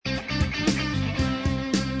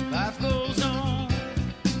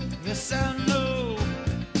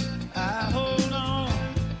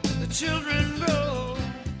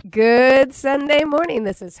Good Sunday morning.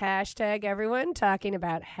 This is hashtag everyone talking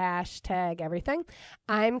about hashtag everything.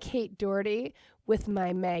 I'm Kate Doherty with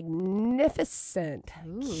my magnificent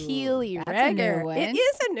Keely that's Reger. a new one. It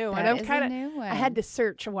is a new one. That is a new one. I had to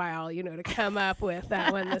search a while, to come up with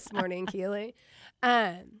that one this morning, Keely.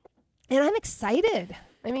 And I'm excited.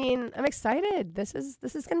 I'm excited. This is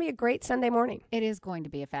going to be a great Sunday morning. It is going to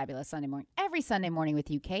be a fabulous Sunday morning. Every Sunday morning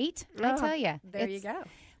with you, Kate. I tell you. There you go.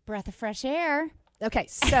 Breath of fresh air. Okay,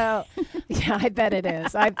 so yeah, I bet it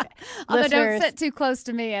is. Although don't sit too close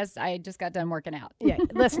to me as I just got done working out. Yeah,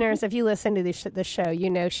 listeners, if you listen to the show,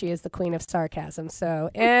 you know she is the queen of sarcasm.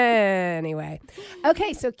 So anyway,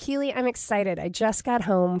 okay, so Keely, I'm excited. I just got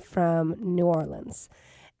home from New Orleans.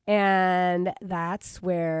 And that's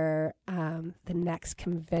where the next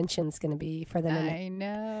convention's going to be for the I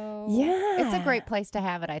know. Yeah. It's a great place to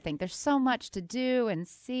have it, I think. There's so much to do and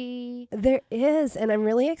see. There is, and I'm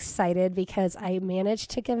really excited because I managed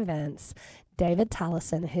to convince David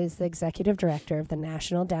Tollison, who's the executive director of the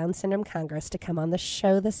National Down Syndrome Congress, to come on the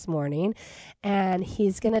show this morning. And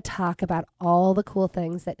he's going to talk about all the cool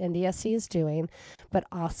things that NDSC is doing, but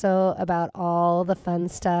also about all the fun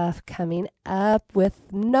stuff coming up with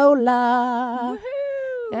NOLA.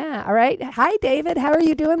 Woohoo! Yeah, all right. Hi, David. How are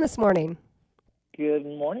you doing this morning? Good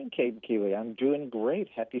morning, Kate and Keely. I'm doing great.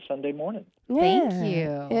 Happy Sunday morning. Yeah, Thank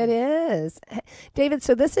you. It is. David,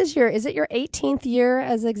 so this is is it your 18th year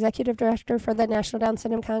as executive director for the National Down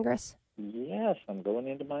Syndrome Congress? Yes, I'm going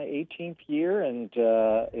into my 18th year, and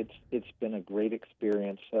it's been a great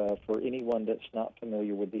experience. For anyone that's not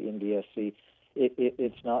familiar with the NDSC,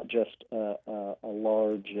 it's not just a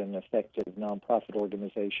large and effective nonprofit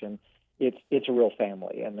organization. It's a real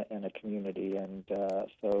family and a community, and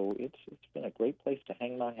so it's been a great place to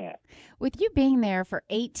hang my hat. With you being there for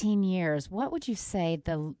 18 years, what would you say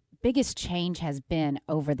the biggest change has been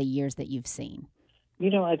over the years that you've seen?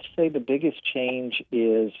 I'd say the biggest change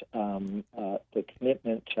is the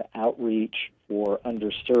commitment to outreach for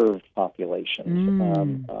underserved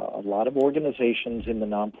populations. A lot of organizations in the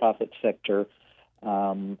nonprofit sector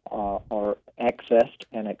are accessed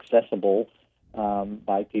and accessible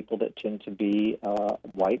by people that tend to be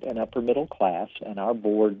white and upper middle class. And our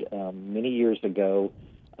board many years ago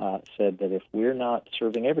said that if we're not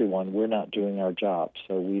serving everyone, we're not doing our job.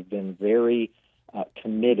 So we've been very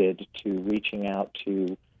committed to reaching out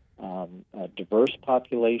to diverse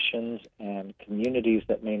populations and communities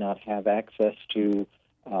that may not have access to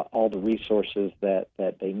all the resources that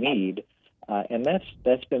they need. And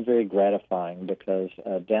that's been very gratifying because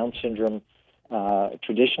Down syndrome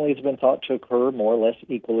traditionally has been thought to occur more or less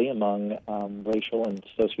equally among racial and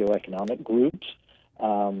socioeconomic groups.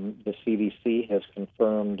 The CDC has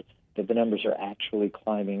confirmed that the numbers are actually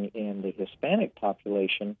climbing in the Hispanic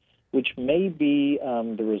population, which may be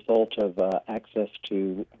the result of access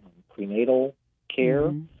to prenatal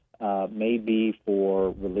care, may be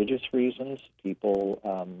for religious reasons. People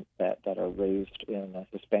that are raised in a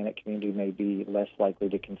Hispanic community may be less likely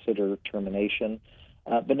to consider termination.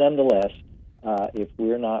 But nonetheless, if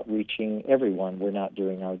we're not reaching everyone, we're not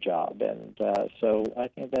doing our job. And so I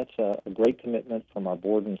think that's a great commitment from our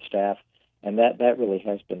board and staff, and that really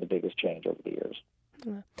has been the biggest change over the years.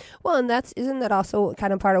 Well, and isn't that also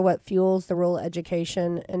kind of part of what fuels the Rural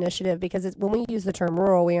Education Initiative? Because when we use the term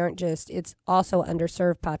rural, it's also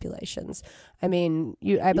underserved populations. I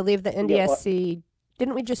believe the NDSC,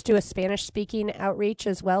 didn't we just do a Spanish-speaking outreach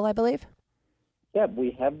as well, I believe? Yeah, we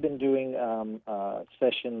have been doing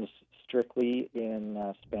sessions strictly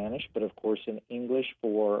in Spanish, but of course in English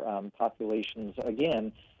for populations,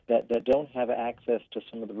 again, that don't have access to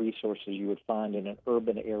some of the resources you would find in an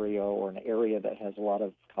urban area or an area that has a lot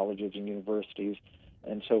of colleges and universities.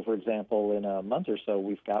 And so, for example, in a month or so,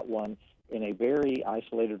 we've got one in a very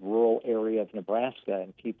isolated rural area of Nebraska,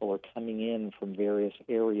 and people are coming in from various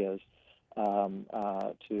areas to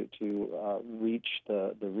reach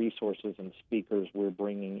the resources and speakers we're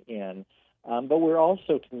bringing in. But we're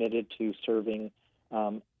also committed to serving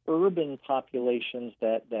urban populations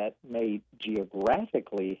that may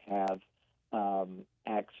geographically have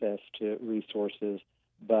access to resources,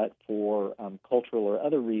 but for cultural or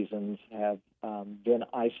other reasons have been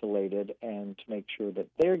isolated, and to make sure that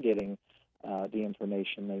they're getting the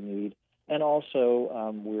information they need. And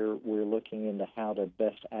also, we're looking into how to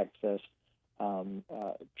best access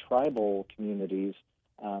tribal communities,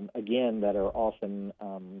 again, that are often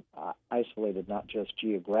isolated not just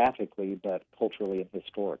geographically, but culturally and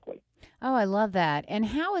historically. Oh, I love that. And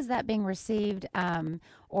how is that being received?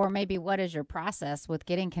 Or maybe what is your process with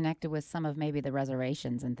getting connected with some of maybe the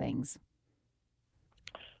reservations and things?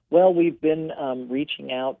 Well, we've been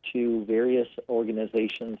reaching out to various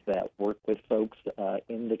organizations that work with folks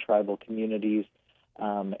in the tribal communities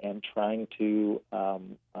and trying to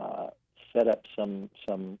set up some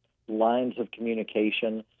lines of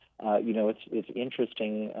communication. It's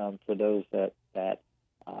interesting for those that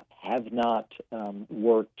have not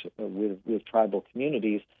worked with tribal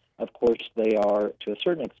communities. Of course, they are to a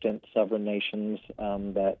certain extent sovereign nations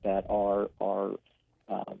that are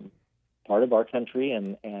part of our country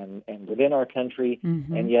and within our country,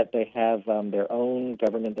 and yet they have their own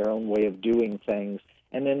government, their own way of doing things,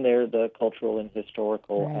 and then there are the cultural and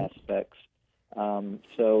historical aspects.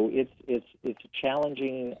 So it's a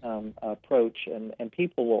challenging approach, and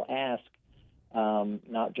people will ask,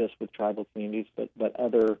 not just with tribal communities, but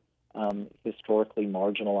other historically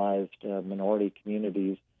marginalized minority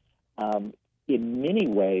communities. In many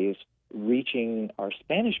ways, reaching our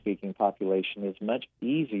Spanish-speaking population is much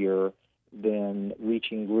easier than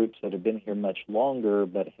reaching groups that have been here much longer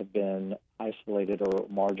but have been isolated or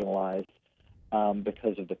marginalized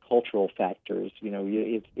because of the cultural factors.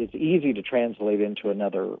 It's easy to translate into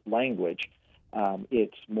another language.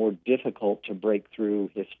 It's more difficult to break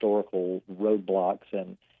through historical roadblocks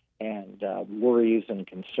and worries and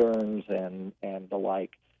concerns and the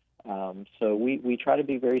like. So we try to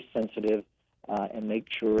be very sensitive and make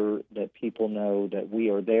sure that people know that we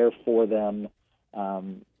are there for them.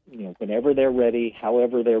 Whenever they're ready,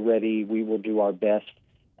 however they're ready, we will do our best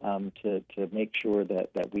to make sure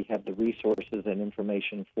that we have the resources and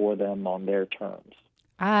information for them on their terms.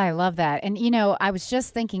 I love that. And, I was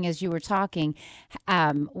just thinking as you were talking,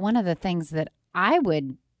 one of the things that I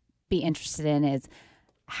would be interested in is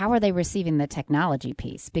how are they receiving the technology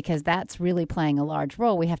piece? Because that's really playing a large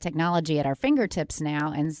role. We have technology at our fingertips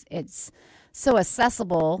now, and it's so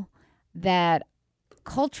accessible that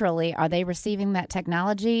culturally, are they receiving that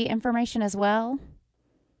technology information as well?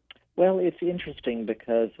 Well, it's interesting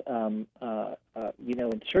because, in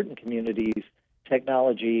certain communities,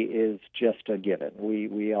 technology is just a given.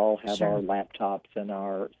 We all have Sure. our laptops and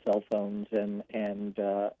our cell phones and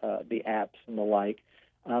the apps and the like.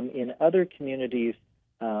 In other communities,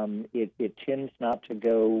 it tends not to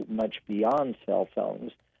go much beyond cell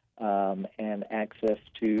phones and access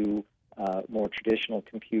to more traditional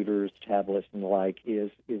computers, tablets, and the like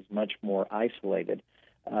is much more isolated.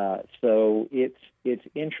 So it's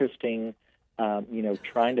interesting,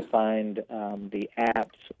 trying to find the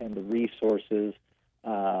apps and the resources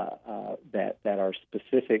that are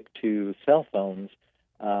specific to cell phones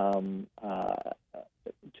to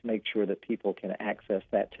make sure that people can access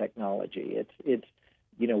that technology.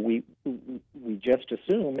 We just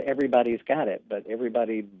assume everybody's got it, but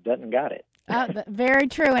everybody doesn't got it. Very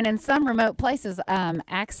true. And in some remote places,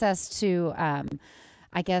 access to,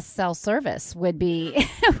 I guess, cell service would be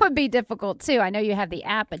would be difficult too. I know you have the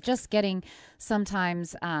app, but just getting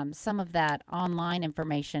sometimes some of that online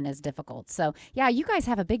information is difficult. So, yeah, you guys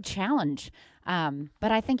have a big challenge,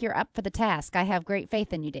 but I think you're up for the task. I have great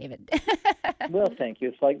faith in you, David. Well, thank you.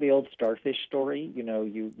 It's like the old starfish story.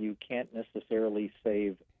 You can't necessarily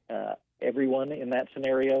save everyone in that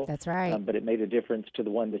scenario. That's right. But it made a difference to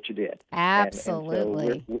the one that you did. Absolutely.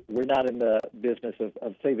 And so we're not in the business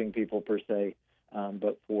of saving people per se,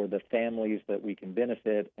 but for the families that we can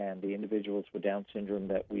benefit and the individuals with Down syndrome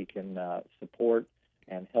that we can support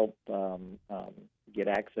and help get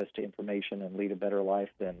access to information and lead a better life,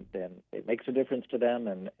 then it makes a difference to them,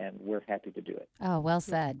 and we're happy to do it. Oh, well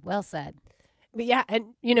said. Well said. But yeah,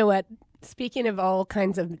 and you know what? Speaking of all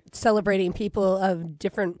kinds of celebrating people of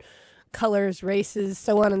different colors, races,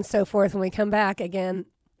 so on and so forth, when we come back again,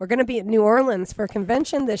 we're going to be at New Orleans for a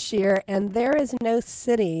convention this year, and there is no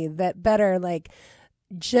city that better,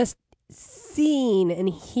 just seeing and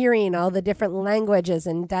hearing all the different languages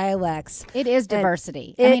and dialects. It is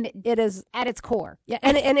diversity. It is at its core. Yeah,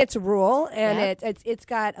 and it's rural, and Yep. it's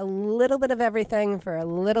got a little bit of everything for a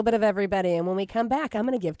little bit of everybody. And when we come back, I'm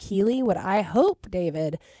going to give Keely what I hope,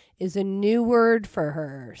 David, is a new word for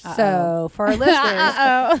her. Uh-oh. So for our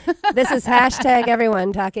listeners, this is hashtag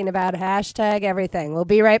everyone talking about hashtag everything. We'll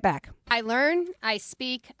be right back. I learn, I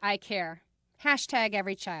speak, I care. Hashtag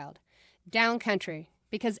every child. Down country,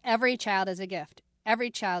 because every child is a gift.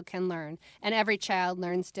 Every child can learn, and every child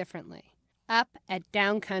learns differently. Up at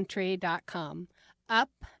downcountry.com.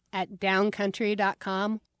 Up at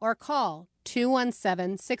downcountry.com or call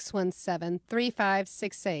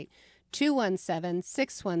 217-617-3568.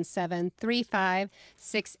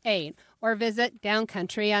 217-617-3568 or visit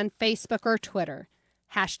Downcountry on Facebook or Twitter.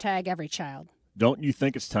 Hashtag every child. Don't you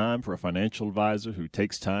think it's time for a financial advisor who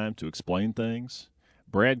takes time to explain things?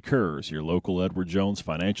 Brad Kurz, your local Edward Jones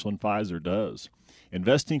financial advisor, does.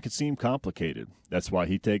 Investing can seem complicated. That's why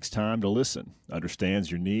he takes time to listen,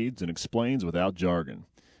 understands your needs, and explains without jargon.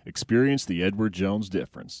 Experience the Edward Jones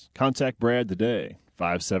difference. Contact Brad today,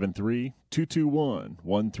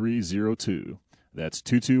 573-221-1302. That's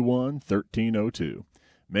 221-1302.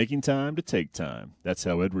 Making time to take time. That's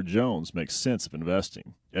how Edward Jones makes sense of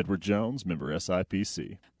investing. Edward Jones, member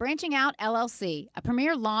SIPC. Branching Out LLC, a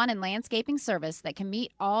premier lawn and landscaping service that can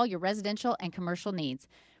meet all your residential and commercial needs.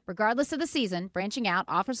 Regardless of the season, Branching Out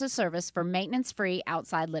offers a service for maintenance-free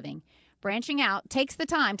outside living. Branching Out takes the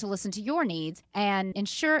time to listen to your needs and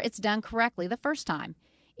ensure it's done correctly the first time.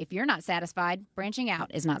 If you're not satisfied, Branching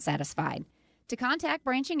Out is not satisfied. To contact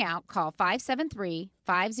Branching Out, call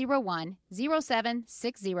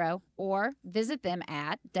 573-501-0760 or visit them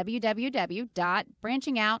at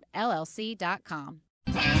www.branchingoutllc.com.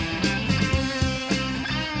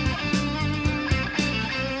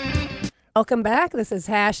 Welcome back. This is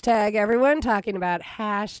Hashtag Everyone, talking about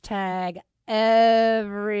hashtag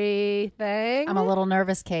everything. I'm a little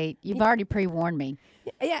nervous, Kate. You've already pre-warned me.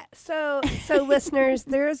 Yeah. So listeners,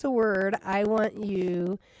 there's a word I want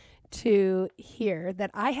you to hear that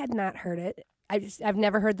I had not heard it. I've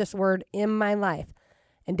never heard this word in my life.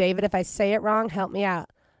 And David, if I say it wrong, help me out.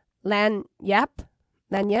 Lanyap.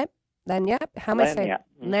 How am I saying it?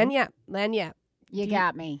 Lanyap. You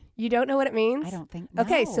got me. You don't know what it means? I don't think.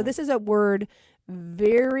 Okay, no. so this is a word.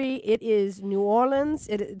 It is New Orleans.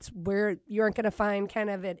 It's where you aren't going to find kind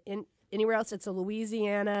of it in anywhere else. It's a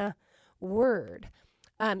Louisiana word.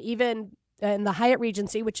 Even in the Hyatt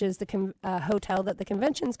Regency, which is the hotel that the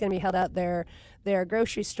convention is going to be held out there, their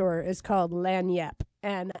grocery store is called Lanyap.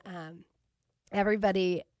 And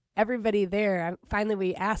everybody there, finally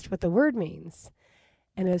we asked what the word means,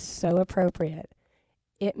 and it was so appropriate.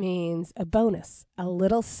 It means a bonus, a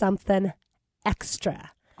little something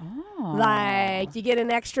extra. Oh. Like you get an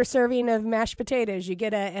extra serving of mashed potatoes,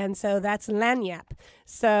 and so that's lanyap.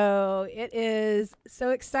 So it is so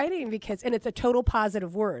exciting and it's a total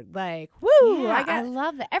positive word. Like, woo! Yeah, I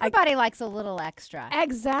love that. Everybody likes a little extra.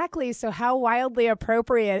 Exactly. So how wildly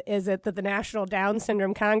appropriate is it that the National Down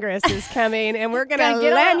Syndrome Congress is coming and we're going to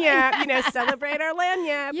lanyap, celebrate our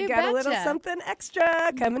lanyap. You got a little betcha. something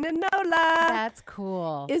extra coming in NOLA. That's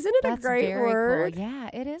cool. Isn't it That's a great very word? Cool. Yeah,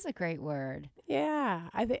 it is a great word. Yeah,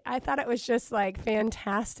 I thought it was just like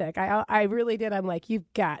fantastic. I really did. I'm like,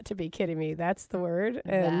 you've got to be kidding me. That's the word.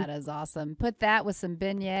 And that is awesome. Put that with some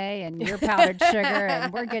beignet and your powdered sugar,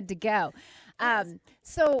 and we're good to go.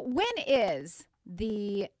 So when is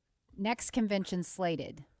the next convention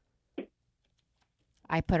slated?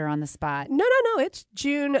 I put her on the spot. No. It's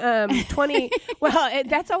June 20. Well,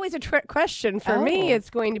 that's always a trick question for me. It's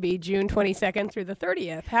going to be June 22nd through the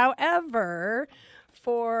 30th. However,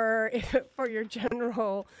 for your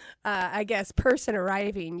general, person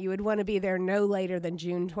arriving, you would want to be there no later than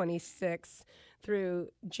June 26th through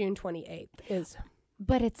June 28th.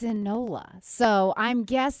 But it's in NOLA. So I'm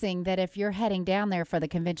guessing that if you're heading down there for the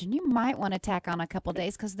convention, you might want to tack on a couple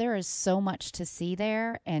days because there is so much to see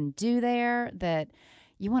there and do there that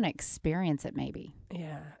you want to experience it maybe.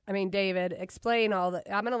 Yeah. I mean, David, explain all that.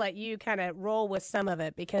 I'm going to let you kind of roll with some of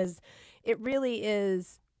it because it really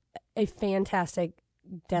is a fantastic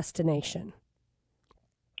destination.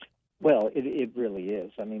 Well, it really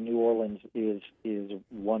is. I mean, New Orleans is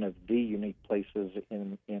one of the unique places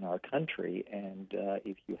in our country, and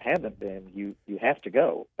if you haven't been, you have to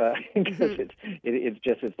go because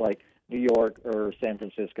it's like New York or San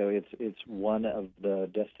Francisco. It's one of the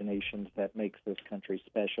destinations that makes this country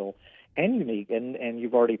special and unique. And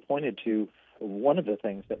you've already pointed to one of the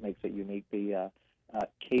things that makes it unique: the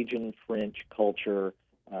Cajun French culture,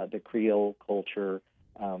 the Creole culture.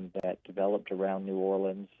 That developed around New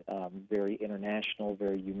Orleans, very international,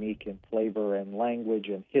 very unique in flavor and language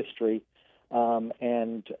and history.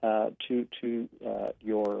 And to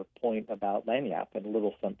your point about lanyap and a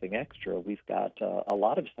little something extra, we've got a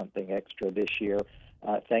lot of something extra this year,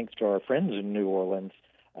 thanks to our friends in New Orleans.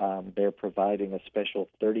 They're providing a special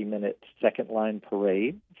 30-minute second line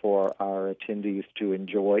parade for our attendees to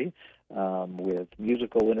enjoy. With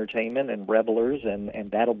musical entertainment and revelers,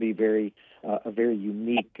 and that'll be a very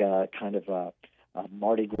unique kind of a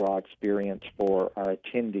Mardi Gras experience for our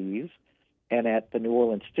attendees. And at the New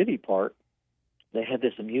Orleans City Park, they have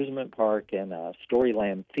this amusement park and a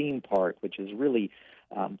Storyland theme park, which is really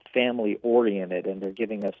family-oriented, and they're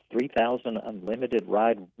giving us 3,000 unlimited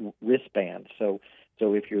ride wristbands. So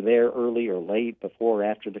if you're there early or late, before or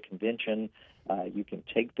after the convention, you can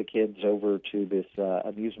take the kids over to this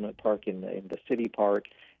amusement park in the city park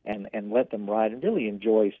and let them ride and really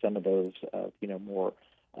enjoy some of those more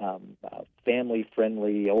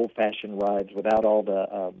family-friendly, old-fashioned rides without all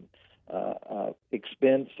the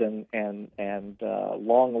expense and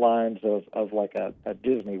long lines of like a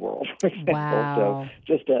Disney World, for example. Wow.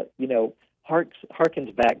 So just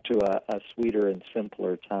harkens back to a sweeter and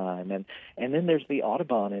simpler time. And then there's the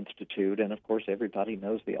Audubon Institute, and of course everybody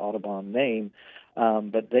knows the Audubon name,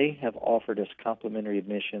 but they have offered us complimentary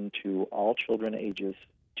admission to all children ages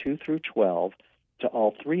 2 through 12 to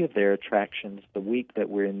all 3 of their attractions the week that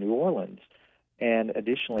we're in New Orleans. And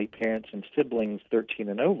additionally, parents and siblings 13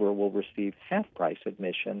 and over will receive half-price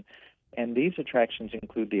admission. And these attractions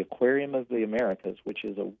include the Aquarium of the Americas, which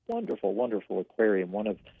is a wonderful, wonderful aquarium, one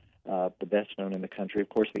of the best known in the country. Of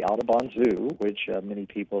course, the Audubon Zoo, which many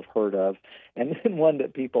people have heard of, and then one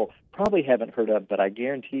that people probably haven't heard of, but I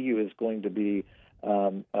guarantee you is going to be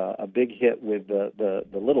a big hit with the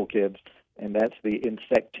little kids, and that's the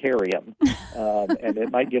Insectarium. And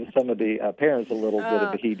it might give some of the parents a little bit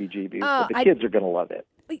of the heebie-jeebies, but the kids are going to love it.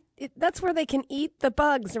 That's where they can eat the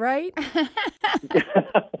bugs, right?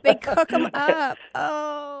 They cook them up.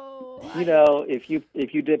 Oh, you know, if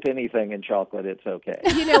you dip anything in chocolate, it's okay.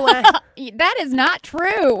 You know what? That is not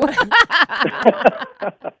true.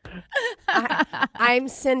 I'm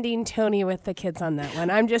sending Tony with the kids on that one.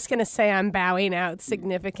 I'm just going to say I'm bowing out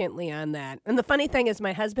significantly on that. And the funny thing is,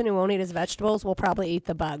 my husband, who won't eat his vegetables, will probably eat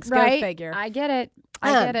the bugs. Right? Go figure. I get it.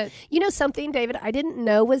 I get it. You know something, David, I didn't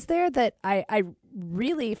know was there that I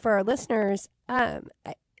really, for our listeners,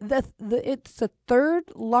 it's the third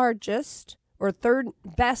largest or third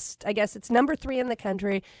best, I guess it's number 3 in the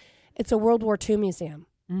country. It's a World War II museum.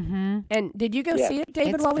 Mm-hmm. And did you go see it,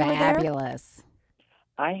 David, It's while we were there? fabulous.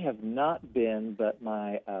 I have not been, but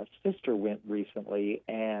my sister went recently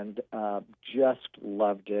and just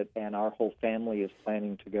loved it, and our whole family is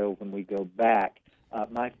planning to go when we go back.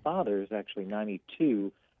 My father is actually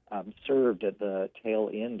 92, served at the tail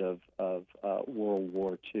end of World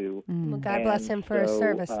War II. Well, God bless him for his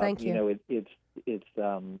service. Thank you. You know, it's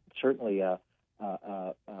certainly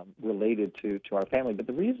related to our family, but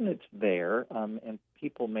the reason it's there, and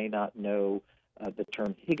people may not know the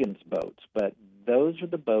term Higgins boats, but those are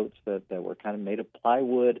the boats that were kind of made of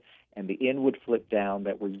plywood, and the end would flip down,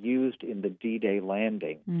 that were used in the D-Day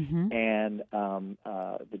landing. Mm-hmm. And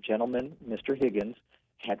the gentleman, Mr. Higgins,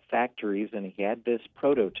 had factories, and he had this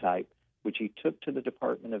prototype, which he took to the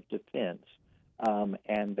Department of Defense,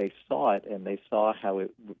 and they saw it, and they saw how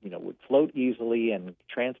it, would float easily and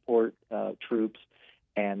transport troops,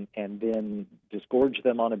 and then disgorge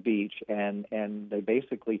them on a beach, and they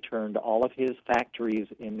basically turned all of his factories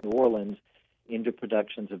in New Orleans into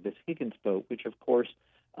productions of this Higgins boat, which of course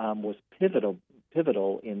was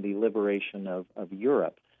pivotal in the liberation of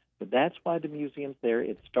Europe. But that's why the museum's there.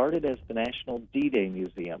 It started as the National D-Day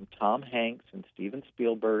Museum. Tom Hanks and Steven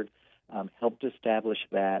Spielberg helped establish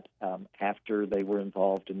that after they were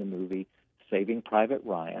involved in the movie Saving Private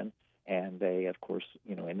Ryan. And they, of course,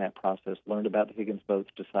 in that process, learned about the Higgins boats,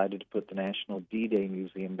 decided to put the National D-Day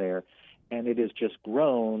Museum there. And it has just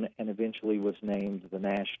grown and eventually was named the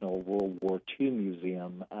National World War II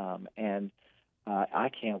Museum. And I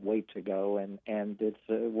can't wait to go. And it's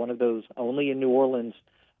one of those only in New Orleans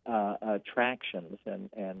attractions,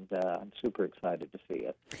 and I'm super excited to see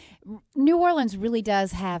it. New Orleans really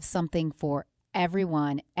does have something for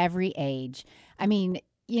everyone, every age. I mean,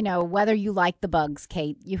 whether you like the bugs,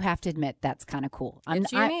 Kate, you have to admit that's kind of cool.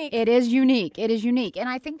 It's unique. It is unique. It is unique. And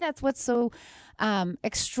I think that's what's so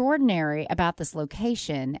extraordinary about this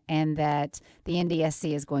location, and that the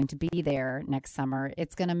NDSC is going to be there next summer.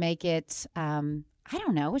 It's going to make it, I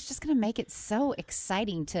don't know, it's just going to make it so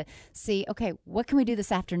exciting to see, okay, what can we do this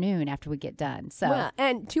afternoon after we get done? So, well,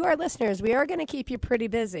 and to our listeners, we are going to keep you pretty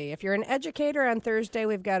busy. If you're an educator on Thursday,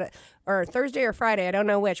 we've got or Thursday or Friday, I don't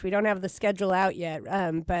know which. We don't have the schedule out yet,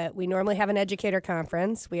 but we normally have an educator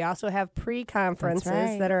conference. We also have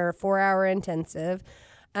pre-conferences that are 4-hour intensive.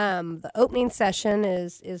 The opening session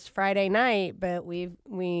is Friday night, but we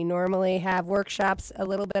normally have workshops a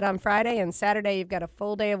little bit on Friday, and Saturday you've got a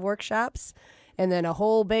full day of workshops, and then a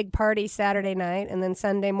whole big party Saturday night, and then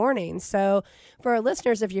Sunday morning. So for our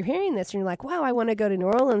listeners, if you're hearing this and you're like, wow, I want to go to New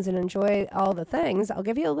Orleans and enjoy all the things, I'll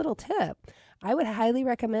give you a little tip. I would highly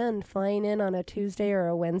recommend flying in on a Tuesday or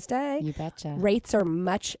a Wednesday. You betcha. Rates are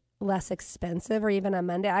much less expensive, or even on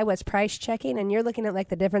Monday. I was price checking, and you're looking at like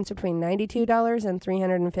the difference between $92 and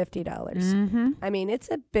 $350. Mm-hmm. I mean, it's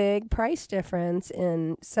a big price difference.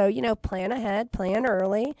 And so, plan ahead, plan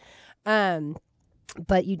early.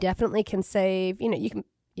 But you definitely can save, you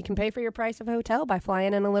can pay for your price of a hotel by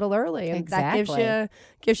flying in a little early. And exactly. That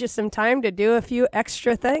gives you some time to do a few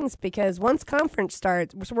extra things, because once conference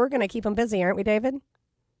starts, we're going to keep them busy, aren't we, David?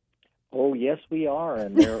 Oh, yes, we are.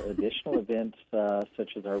 And there are additional events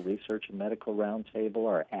such as our Research and Medical Roundtable,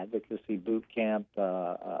 our Advocacy Boot Camp,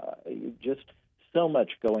 just so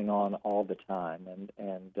much going on all the time.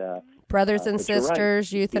 And Brothers and but you're right.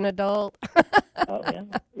 sisters, youth and adult. Oh, yeah.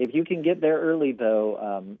 If you can get there early,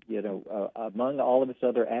 though, among all of its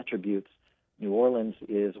other attributes, New Orleans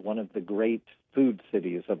is one of the great food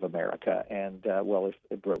cities of America, and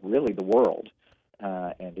really the world.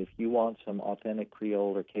 And if you want some authentic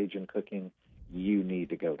Creole or Cajun cooking, you need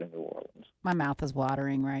to go to New Orleans. My mouth is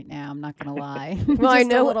watering right now. I'm not going to lie. Well, I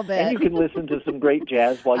know a little bit. And you can listen to some great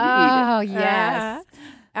jazz while you eat Oh, it. yes.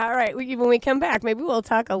 All right. When we come back, maybe we'll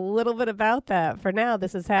talk a little bit about that. For now,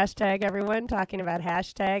 this is Hashtag Everyone talking about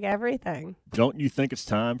Hashtag Everything. Don't you think it's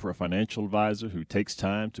time for a financial advisor who takes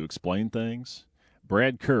time to explain things?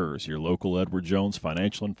 Brad Kurz, your local Edward Jones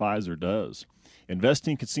financial advisor, does.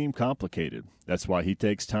 Investing can seem complicated. That's why he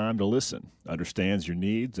takes time to listen, understands your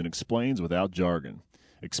needs, and explains without jargon.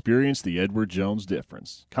 Experience the Edward Jones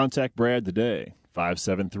difference. Contact Brad today,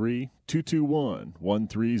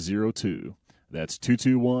 573-221-1302. That's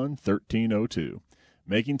 221-1302.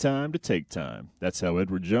 Making time to take time. That's how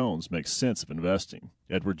Edward Jones makes sense of investing.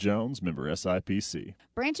 Edward Jones, member SIPC.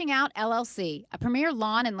 Branching Out LLC, a premier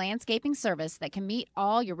lawn and landscaping service that can meet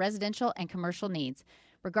all your residential and commercial needs.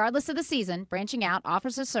 Regardless of the season, Branching Out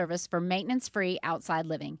offers a service for maintenance-free outside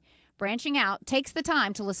living. Branching Out takes the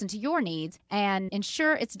time to listen to your needs and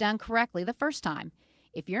ensure it's done correctly the first time.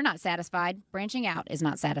 If you're not satisfied, Branching Out is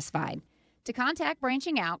not satisfied. To contact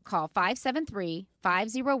Branching Out, call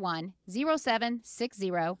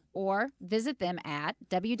 573-501-0760 or visit them at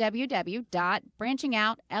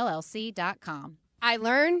www.branchingoutllc.com. I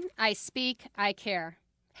learn, I speak, I care.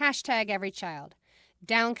 Hashtag every child.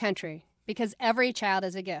 Down country, because every child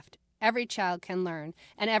is a gift. Every child can learn,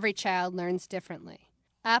 and every child learns differently.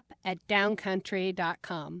 Up at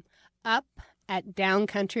downcountry.com. Up at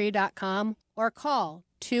downcountry.com or call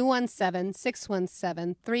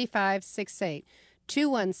 217-617-3568,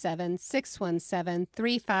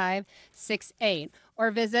 217-617-3568,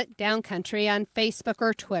 or visit Downcountry on Facebook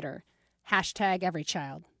or Twitter. Hashtag every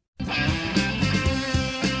child.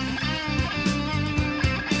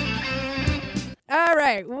 All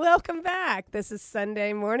right, welcome back. This is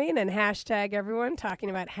Sunday morning and Hashtag Everyone talking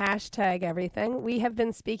about Hashtag Everything. We have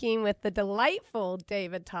been speaking with the delightful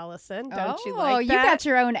David Tollison. Don't you like that? Oh, you got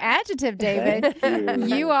your own adjective, David.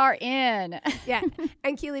 You are in. Yeah.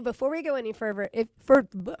 And Keely, before we go any further,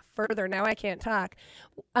 now I can't talk.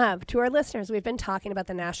 To our listeners, we've been talking about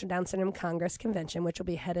the National Down Syndrome Congress Convention, which will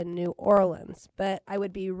be held in New Orleans. But I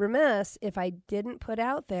would be remiss if I didn't put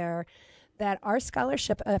out there that our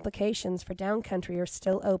scholarship applications for Downcountry are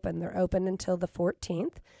still open. They're open until the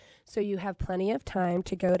 14th. So you have plenty of time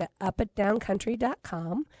to go to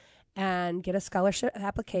upatdowncountry.com and get a scholarship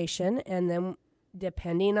application. And then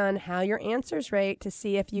depending on how your answers rate to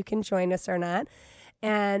see if you can join us or not.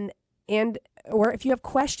 Or if you have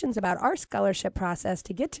questions about our scholarship process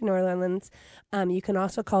to get to New Orleans, you can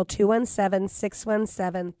also call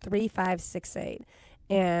 217-617-3568.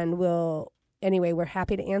 And we're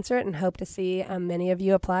happy to answer it and hope to see many of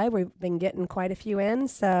you apply. We've been getting quite a few in,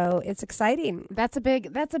 so it's exciting. That's a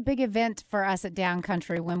big event for us at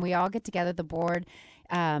Downcountry when we all get together, the board.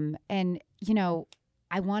 And, I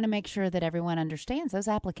want to make sure that everyone understands those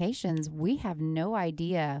applications. We have no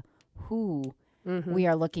idea who we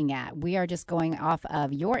are looking at. We are just going off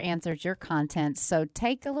of your answers, your content. So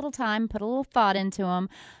take a little time, put a little thought into them.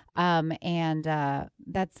 And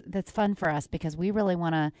that's fun for us because we really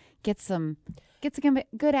want to get some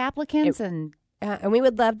good applicants and we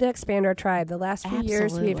would love to expand our tribe. The last few years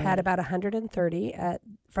Absolutely. we've had about 130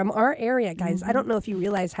 from our area, guys. I don't know if you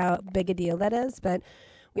realize how big a deal that is, but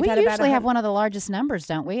we usually have one of the largest numbers,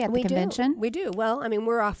 don't we, at the convention? We do. Well,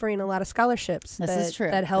 we're offering a lot of scholarships This is true.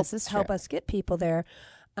 that help us get people there.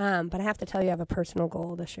 But I have to tell you, I have a personal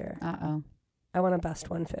goal this year. Uh-oh. I want to bust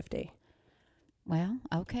 150. Well,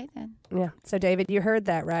 okay then. Yeah. So, David, you heard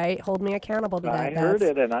that, right? Hold me accountable to that. I heard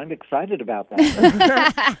it, and I'm excited about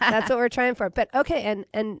that. That's what we're trying for. But, okay,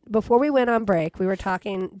 and before we went on break, we were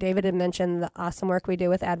talking, David had mentioned the awesome work we do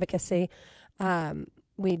with advocacy.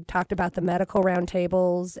 We talked about the medical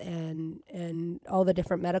roundtables and all the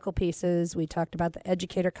different medical pieces. We talked about the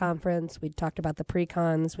educator conference. We talked about the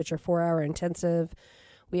pre-cons, which are 4-hour intensive.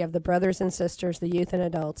 We have the brothers and sisters, the youth and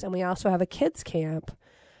adults, and we also have a kids camp.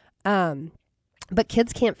 But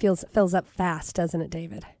kids camp fills up fast, doesn't it,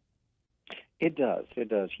 David? It does.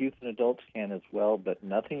 Youth and adults can as well, but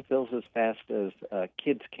nothing fills as fast as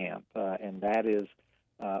kids camp, and that is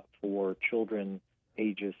for children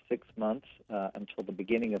ages 6 months until the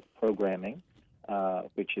beginning of programming.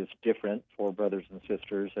 which is different for brothers and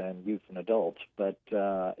sisters and youth and adults. But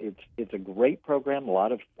it's a great program, a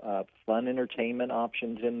lot of fun entertainment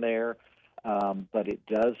options in there, but it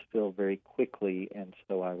does fill very quickly, and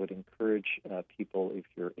so I would encourage people, if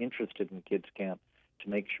you're interested in Kids Camp, to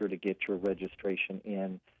make sure to get your registration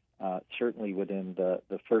in, certainly within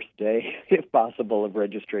the first day, if possible, of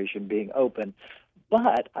registration being open.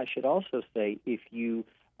 But I should also say, if you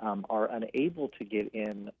are unable to get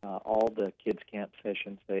in all the Kids Camp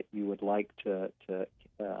sessions that you would like to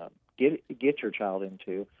get your child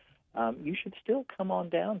into, you should still come on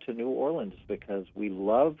down to New Orleans, because we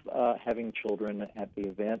love having children at the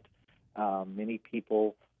event. Many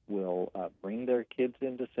people will bring their kids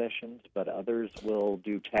into sessions, but others will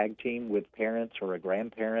do tag team with parents or a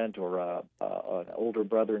grandparent or an older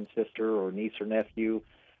brother and sister or niece or nephew,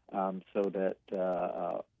 so that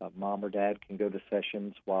mom or dad can go to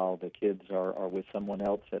sessions while the kids are with someone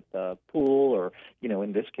else at the pool, or,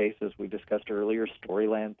 in this case, as we discussed earlier,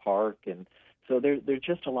 Storyland Park. And so there's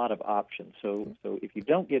just a lot of options. So if you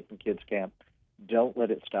don't get from Kids Camp, don't let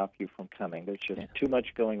it stop you from coming. There's just too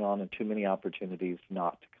much going on and too many opportunities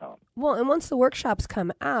not to come. Well, and once the workshops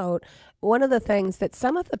come out, one of the things that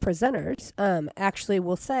some of the presenters actually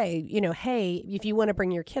will say, hey, if you want to bring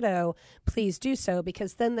your kiddo, please do so,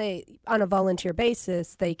 because then they, on a volunteer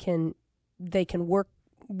basis, they can work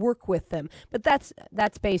with them. But that's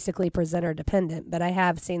basically presenter dependent. But I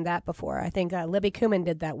have seen that before. I think Libby Kuman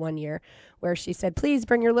did that one year, where she said, please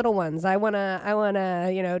bring your little ones. I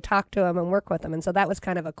wanna talk to them and work with them. And so that was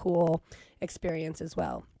kind of a cool experience as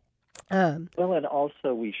well. Well, and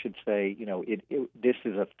also we should say, this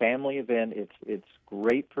is a family event. It's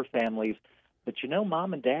great for families, but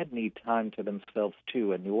mom and dad need time to themselves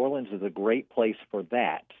too, and New Orleans is a great place for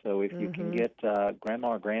that. So if you can get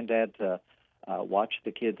grandma or granddad to watch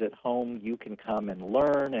the kids at home, you can come and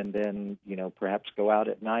learn, and then perhaps go out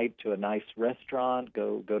at night to a nice restaurant,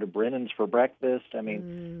 go to Brennan's for breakfast. I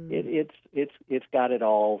mean, it's got it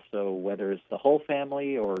all. So whether it's the whole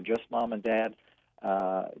family or just mom and dad,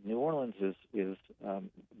 New Orleans is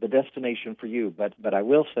the destination for you. But I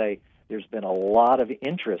will say there's been a lot of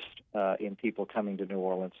interest in people coming to New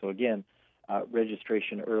Orleans. So again,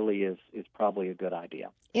 registration early is probably a good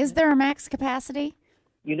idea. Is there a max capacity?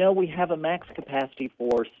 We have a max capacity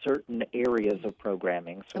for certain areas of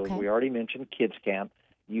programming. So as we already mentioned, Kids Camp,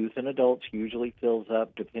 youth and adults usually fills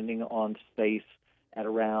up, depending on space, at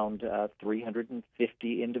around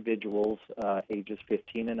 350 individuals, ages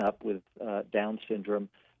 15 and up, with Down syndrome.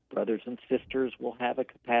 Brothers and sisters will have a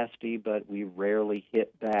capacity, but we rarely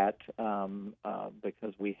hit that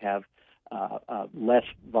because we have less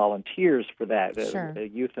volunteers for that. Sure.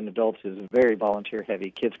 Youth and adults is very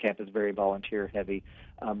volunteer-heavy. Kids Camp is very volunteer-heavy.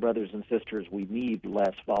 Brothers and sisters, we need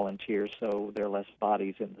less volunteers, so there are less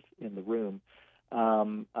bodies in the room.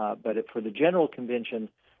 But for the general convention,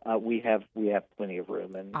 we have plenty of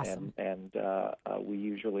room, and awesome. and we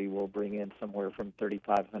usually will bring in somewhere from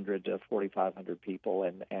 3,500 to 4,500 people,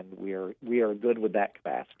 and we are good with that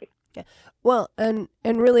capacity. Yeah. Well, and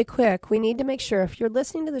really quick, we need to make sure, if you're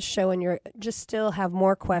listening to the show and you're just still have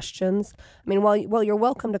more questions, I mean, while you're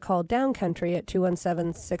welcome to call Down Country at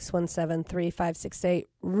 217-617-3568,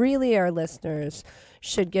 really our listeners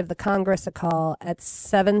should give the Congress a call at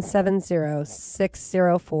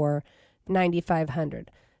 770-604-9500.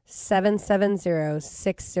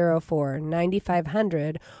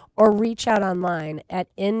 770-604-9500, or reach out online at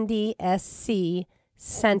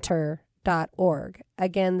ndsccenter.org.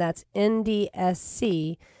 Again, that's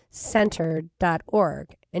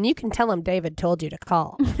ndsccenter.org. And you can tell them David told you to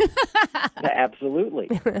call. Yeah, absolutely.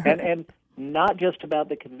 And not just about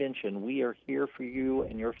the convention. We are here for you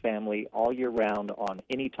and your family all year round on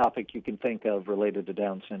any topic you can think of related to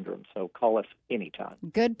Down syndrome. So call us anytime.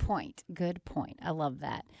 Good point. I love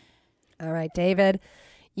that. All right, David,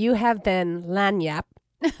 you have been lagniappe.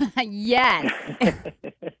 Yes.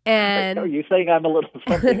 And are you saying I'm a little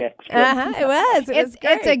something extra? It was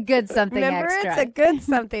great. It's a good something Remember, extra. it's a good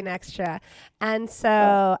something extra. And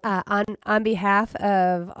so on behalf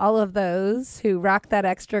of all of those who rock that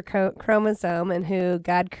extra chromosome and who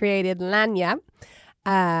God created lagniappe,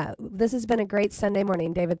 this has been a great Sunday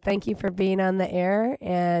morning. David, thank you for being on the air,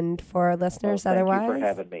 and for our listeners otherwise. Thank you for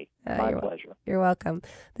having me. My pleasure. You're welcome.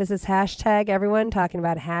 This is Hashtag Everyone, talking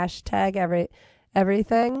about hashtag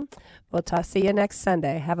everything. We'll see you next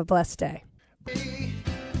Sunday. Have a blessed day.